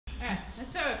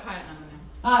Let's do a quiet number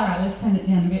now. Alright, let's turn it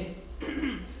down a bit.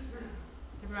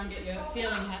 Everyone get your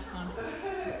feeling hats on.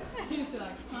 You're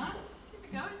like, come on, keep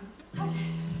it going. Okay.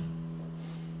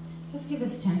 Just give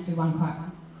us a chance to do one quiet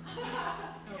one.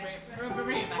 We'll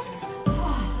bring it back in a minute.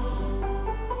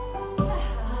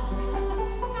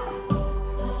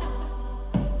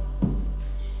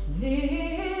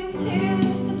 This is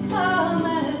the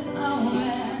calmest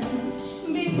moment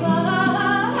before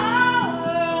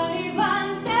anyone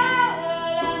said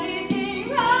anything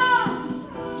wrong.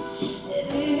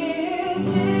 This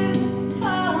is the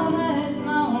calmest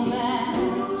moment,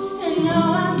 and no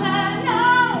one said no,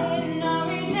 no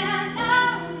reason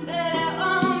that it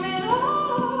won't be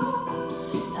long.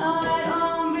 No, it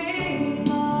won't be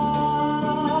long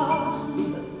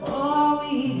before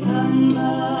we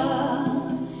tumble.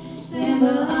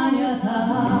 Nimble on your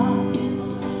thumb.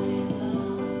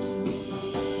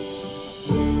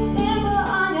 Nimble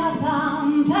on your thumb.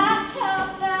 Patch up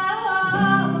the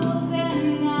holes in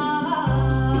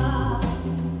love.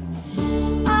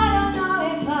 I don't know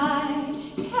if I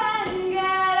can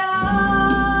get up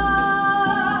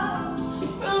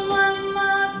from one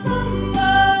more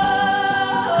tumble.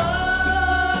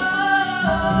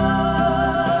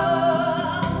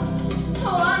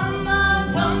 One more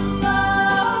tumble.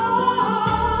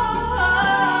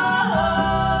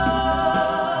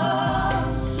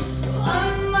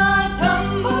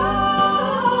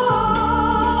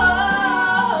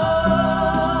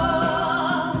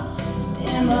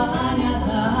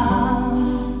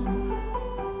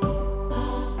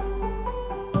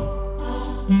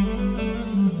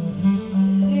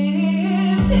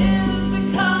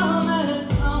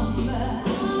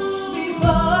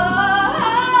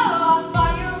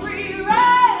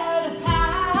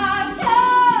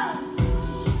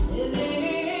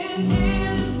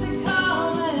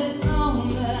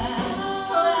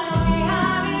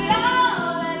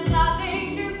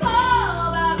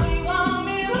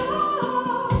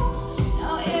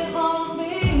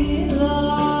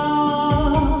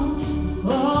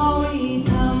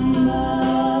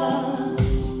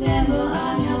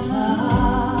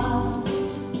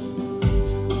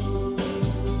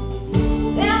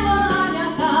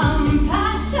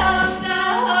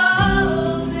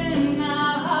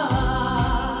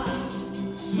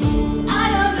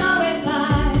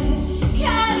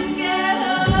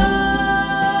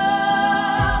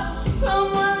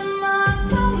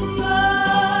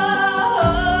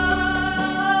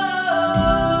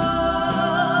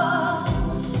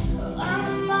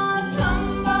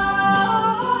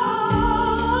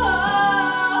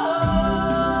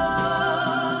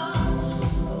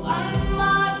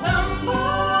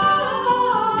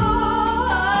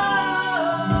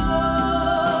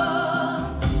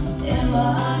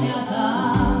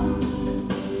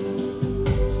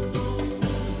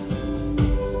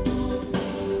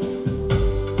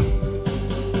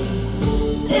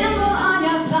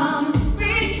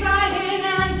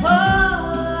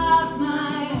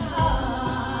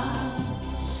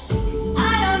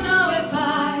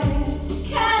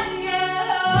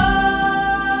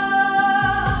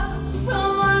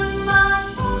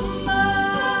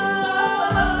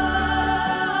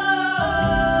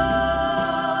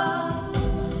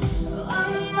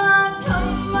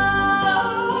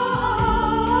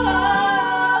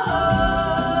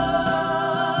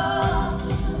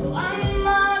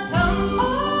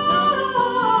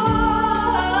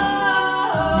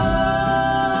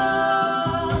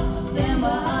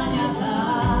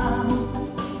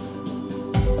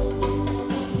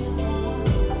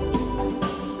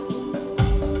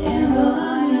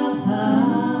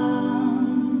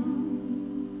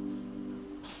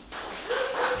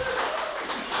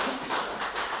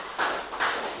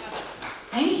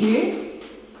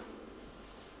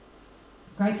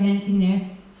 Great dancing there,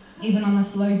 even on the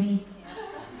slow beat.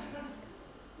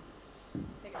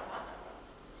 Take it up.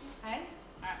 Hey?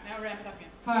 Alright, now ramp it up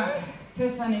again. Alright,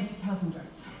 first I need to tell some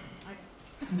jokes.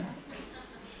 Okay.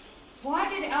 Why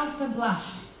did Elsa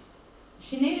blush?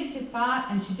 She needed to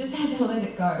fart and she just had to let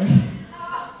it go. Okay,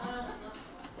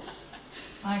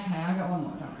 I got one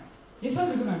more, don't worry. This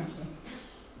one's a good one actually.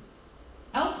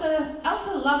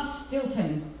 Elsa loves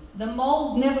Stilton. The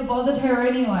mold never bothered her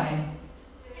anyway.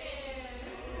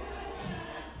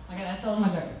 Okay, that's all my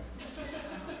joke.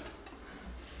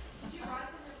 Did you write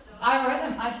them yourself? I wrote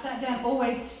them. I sat down all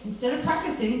week instead of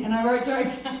practicing and I wrote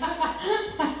jokes.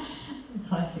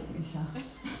 Classic Misha.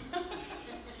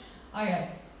 Okay,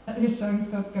 this song's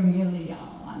called Chameleon.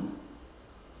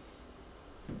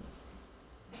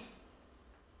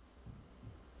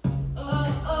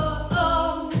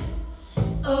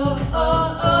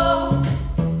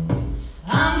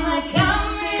 I'm a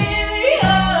chameleon.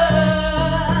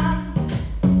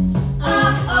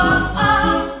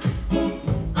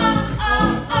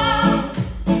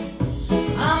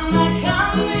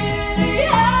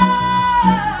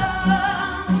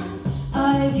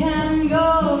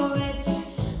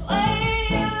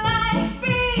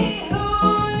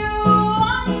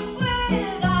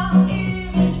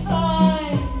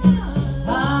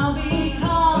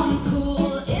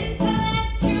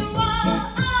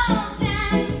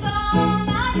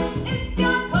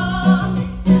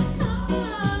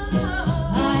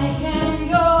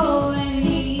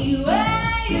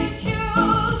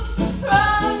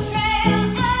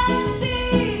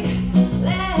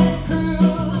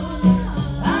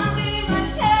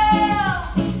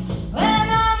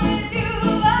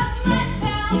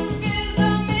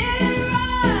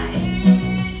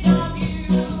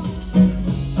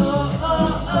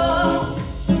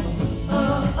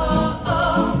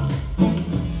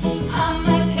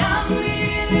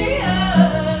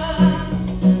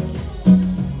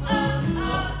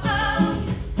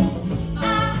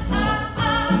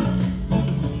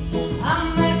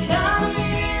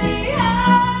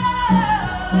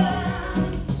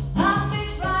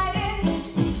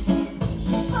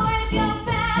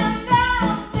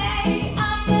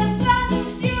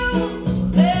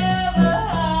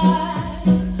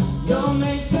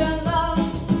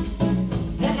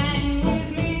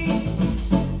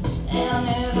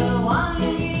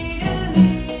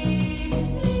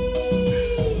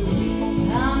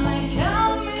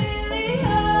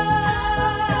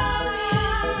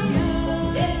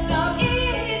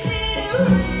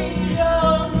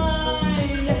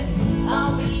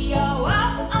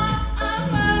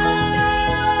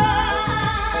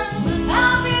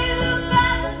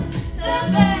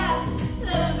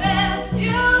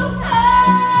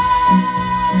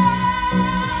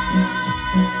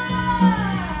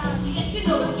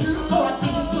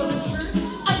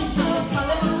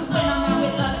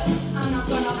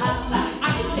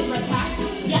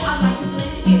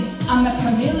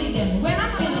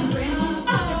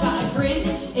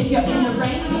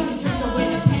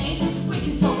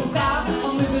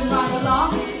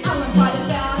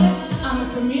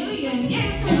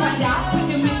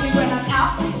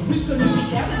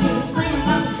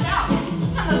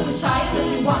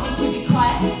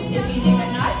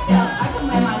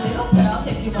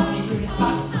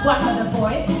 What other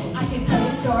boys? I can tell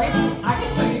you stories. I can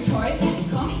show you toys.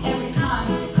 Call me every time,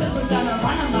 cause we're gonna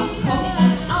run them up. Call me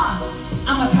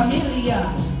I'm a chameleon.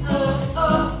 Oh,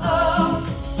 oh, oh.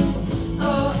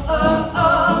 Oh, oh,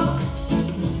 oh.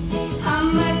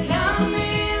 I'm a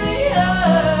chameleon.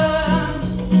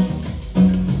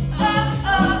 Oh,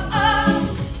 oh, oh.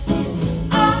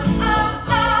 Oh, oh,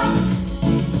 oh.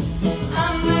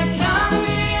 I'm a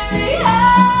chameleon.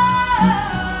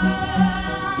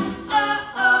 Oh,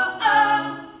 oh, oh.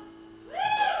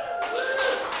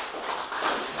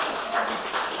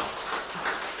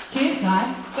 Cheers, guys.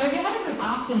 So have you had a good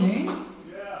afternoon?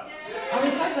 Yeah. Are we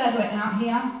so glad we're out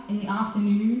here in the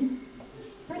afternoon?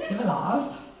 It's very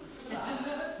civilised.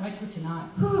 Wait till tonight.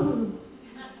 Whew.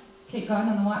 Keep going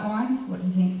on the white wines. What do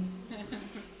you think?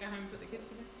 Go home and put the kids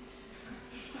to bed.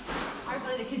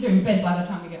 Hopefully the kids are in bed by the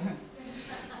time we get home.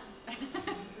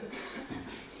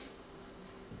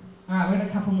 Alright, we've got a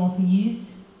couple more for you.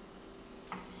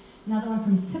 Another one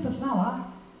from Superflower.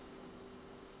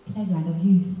 Playground of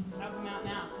Youth. Help them out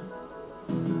now.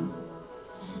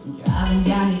 Driving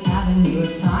down the avenue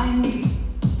of time,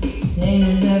 same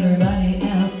as everybody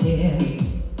else here.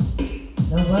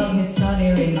 The world gets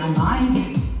studier in my mind,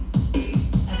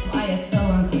 that's why it's so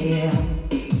unclear.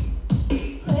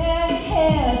 Quick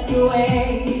hair's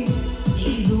away,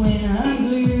 these winter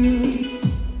blues.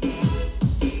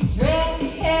 Drip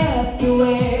hair's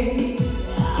away,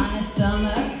 on a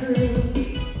summer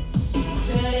cruise.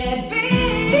 Could it be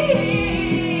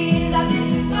that this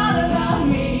is all about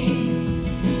me?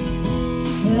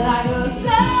 I go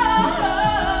slow,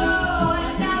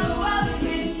 and now the world is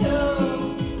in tow.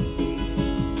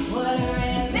 What a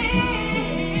relief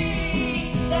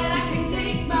that I can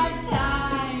take my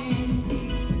time.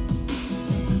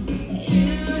 You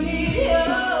need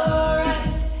your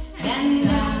rest, and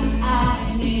I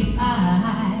need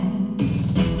mine.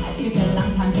 I took a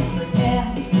long time to prepare.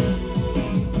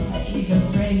 You jumped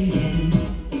straight in.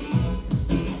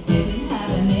 I didn't have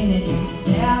a minute to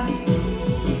spare.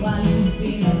 While you've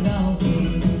been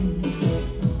adulting,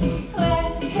 quick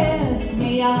kiss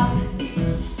me up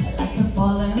like a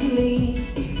fallen leaf.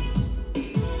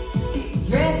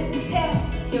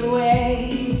 Drift away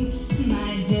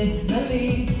my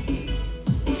disbelief.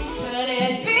 Could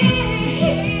it be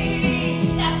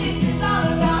that this is all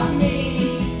about me?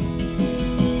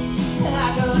 I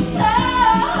go slow,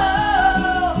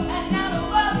 and now the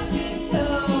world is in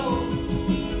tow.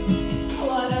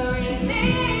 What a relief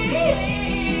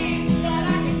that I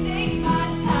can take my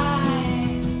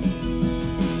time.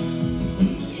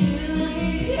 You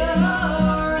need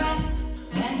your rest,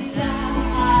 and I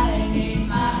need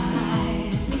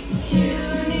mine. You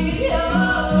need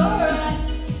your rest,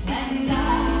 and I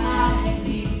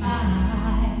need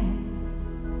mine.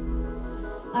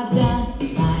 I've done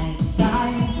my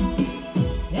time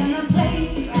in the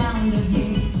playground of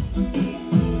youth.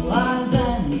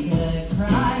 Wasn't a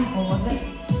crime, or was it?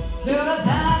 To have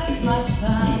had as much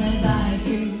fun as I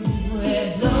do.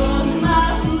 It blows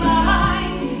my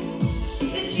mind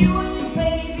that you and your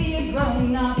baby are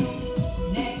grown up.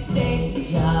 Next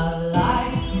stage of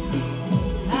life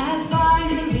has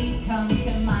finally come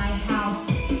to my house.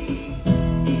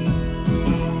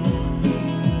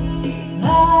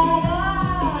 La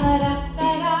da da da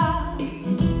da.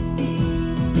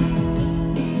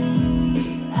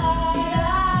 La da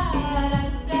da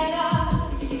da da.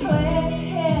 Quick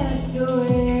hair's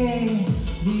away,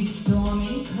 these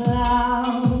stormy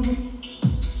clouds.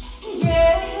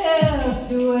 Drift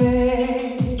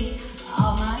away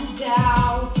all my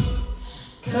doubts.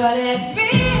 Could it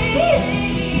be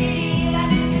that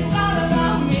this is all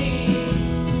about me?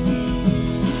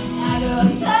 I go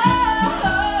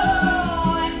slow,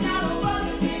 and now the world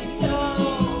is in tow.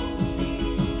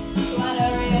 What a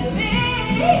relief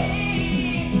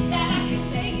that I can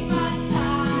take my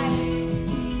time.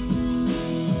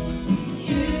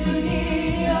 You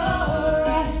need your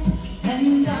rest,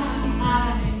 and I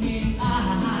need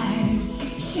mine.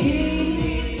 She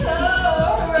needs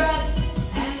her rest,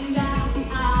 and I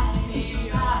need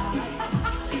mine.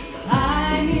 I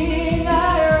need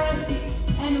my rest,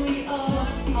 and we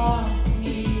all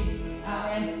need our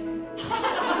rest.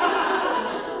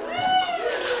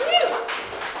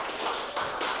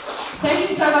 Thank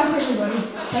you so much, everybody.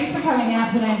 Thanks for coming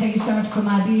out today, and thank you so much for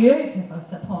my beautiful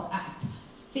support act.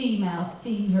 Female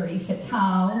Thievery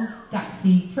Fatales,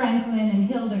 Daxie Franklin and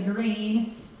Hilda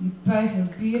Green. You both are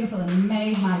beautiful and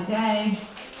made my day.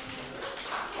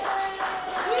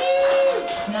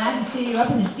 Nice to see you up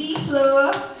in the D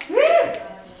floor. Woo!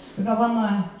 We've got one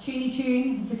more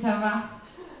tune to cover.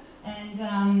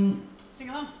 And Sing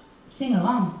along. sing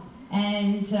along.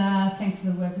 And thanks to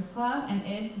the Workers Club and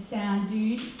Ed, the sound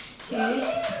dude. Cheers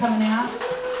for coming out.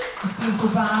 This beautiful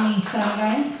balmy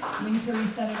Saturday, wintry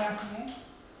Saturday afternoon.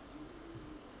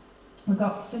 We've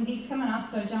got some gigs coming up,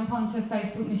 so jump onto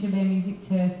Facebook, Misha Bear Music,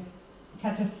 to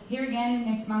catch us here again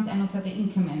next month, and also the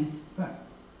Incoming. Got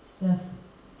stuff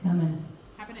coming.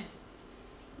 Happening.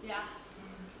 Yeah.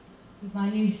 With my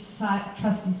new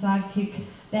trusty sidekick,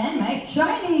 bandmate,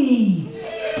 Shoni!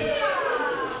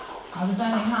 I was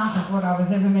only half of what I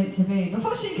was ever meant to be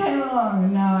before she came along,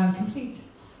 and now I'm complete.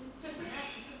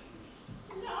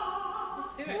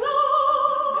 Do it.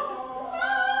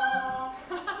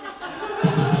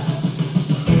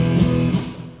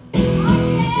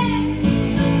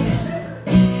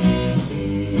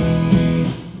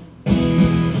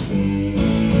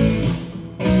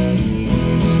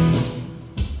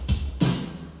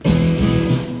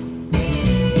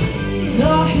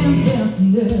 Saw him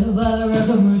dancing there by the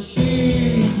record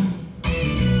machine.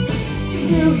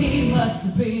 Knew he must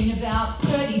have been about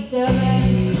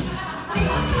 37.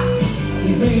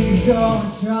 He was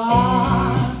going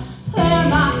strong, playing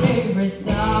my favorite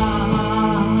song.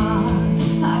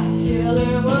 I could tell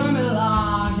it wouldn't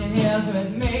belong to his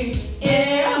with me,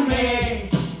 yeah me.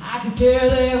 I could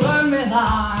tell it wouldn't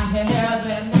belong to his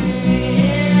with me.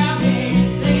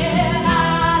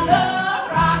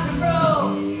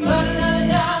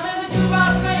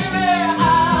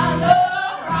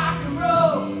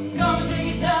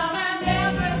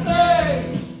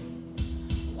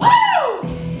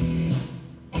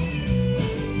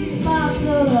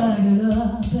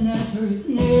 His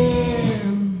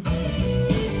name.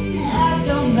 That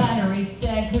don't matter, he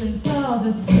said, 'cause it's all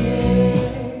the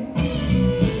same.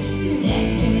 Said,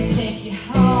 can I take you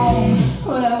home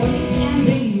where we can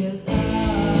be alone?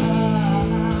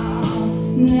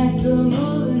 Next we're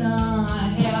moving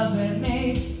on, hills with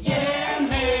me, yeah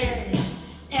me.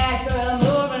 Next we're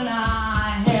moving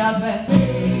on, hills with me,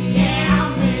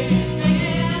 yeah me.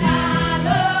 Singing I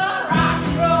love rock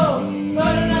and roll,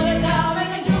 put another dime in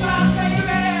the jukebox,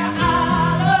 baby.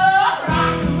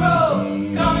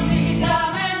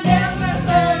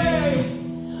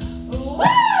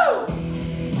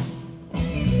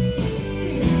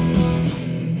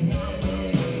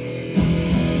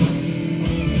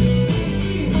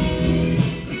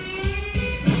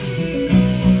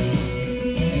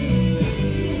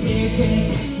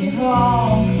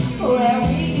 Home where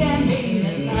we can be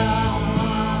alone.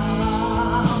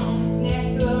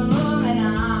 Next we're moving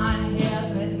on, here's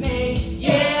with me,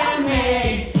 yeah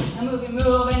me. I'm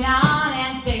moving on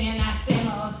and singing that same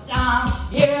old song,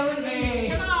 yeah with me.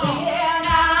 Come on. Singing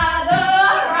I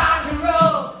love rock and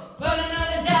roll, put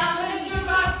another down in the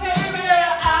jukebox, baby.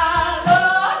 I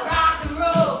love rock and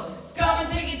roll, so come and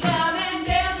take your time and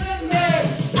dance with me.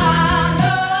 I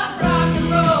love rock and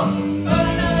roll, so put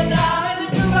another down in the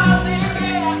jukebox, baby.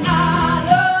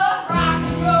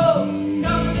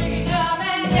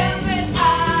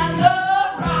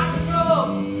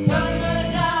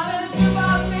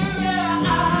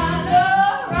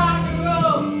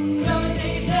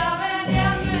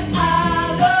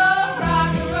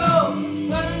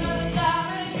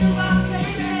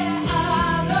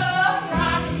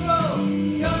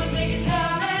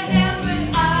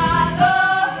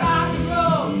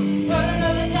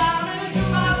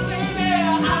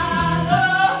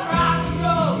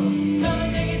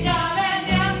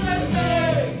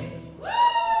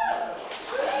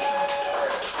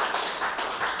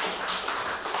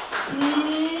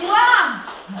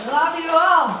 Love you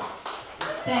all.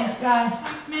 Thanks, guys.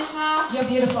 Thanks, Misha. You're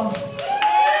beautiful.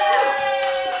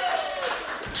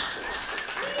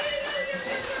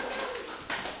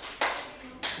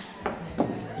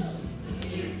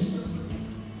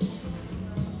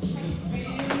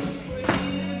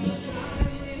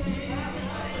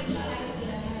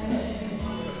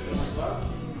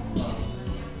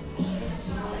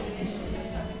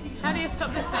 How do you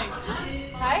stop this thing?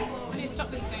 Hey? How do you stop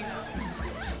this thing?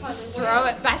 Just throw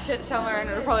it, bash it somewhere and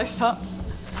it'll probably stop.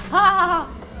 Ha!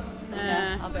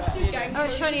 I'll do it. Oh,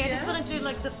 Shoni, I just want to do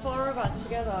like the four of us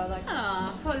together. Like,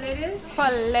 Oh, 4 letters. 4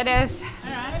 letters.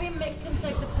 Alright. Maybe Mick can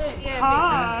take the pick. Yeah,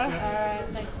 Alright,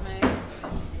 thanks, mate.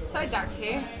 So, Duck's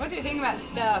here. What do you think about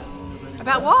stuff?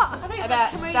 About what? I think About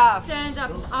can stuff. we stand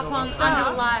up on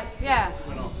under the lights? Yeah.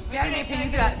 Do you have any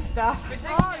opinions about stuff?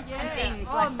 Oh, yeah. And things,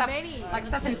 Oh, like stuff, many. like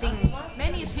stuff and things.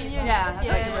 Many opinions. Yeah, that's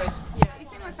Yeah. good. You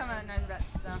seem like someone that knows about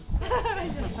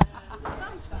stuff.